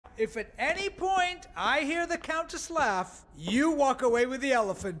if at any point I hear the Countess laugh, you walk away with the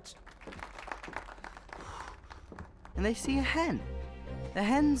elephant. And they see a hen. The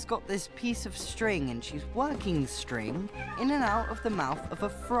hen's got this piece of string and she's working the string in and out of the mouth of a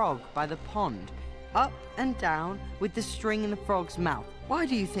frog by the pond, up and down with the string in the frog's mouth. Why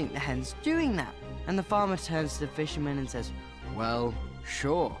do you think the hen's doing that? And the farmer turns to the fisherman and says, well,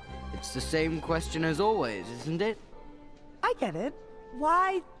 sure, it's the same question as always, isn't it? I get it.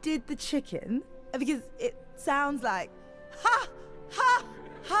 Why did the chicken? Because it sounds like ha, ha,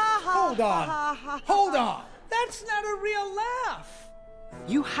 ha, ha. Hold on. Ha, ha, ha, Hold ha. on. That's not a real laugh.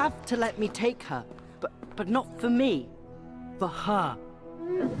 You have to let me take her, but not for me, for her.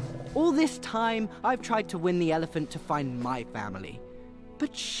 All this time, I've tried to win the elephant to find my family.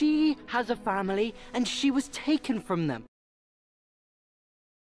 But she has a family, and she was taken from them.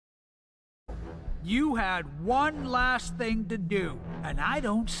 You had one last thing to do, and I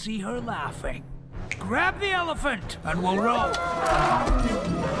don't see her laughing. Grab the elephant, and we'll roll.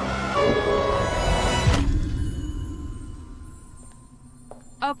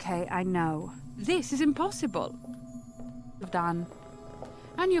 Okay, I know. This is impossible. You've done.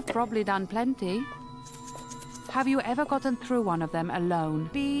 And you've probably done plenty. Have you ever gotten through one of them alone?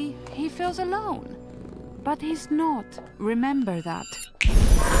 B, he feels alone. But he's not. Remember that.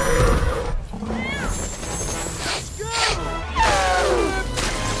 Let's go!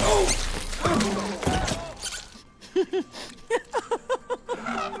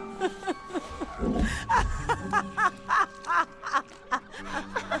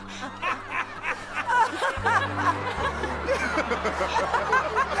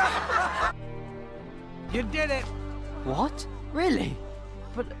 You did it! What? Really?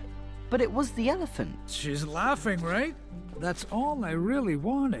 But it was the elephant. She's laughing, right? That's all I really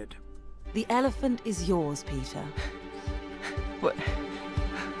wanted. The elephant is yours, Peter. What?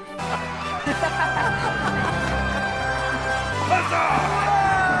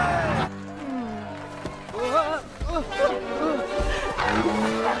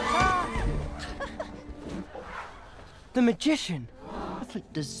 The magician. The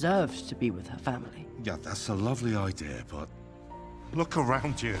elephant deserves to be with her family. Yeah, that's a lovely idea, but look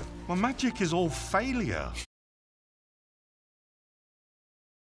around you. My magic is all failure.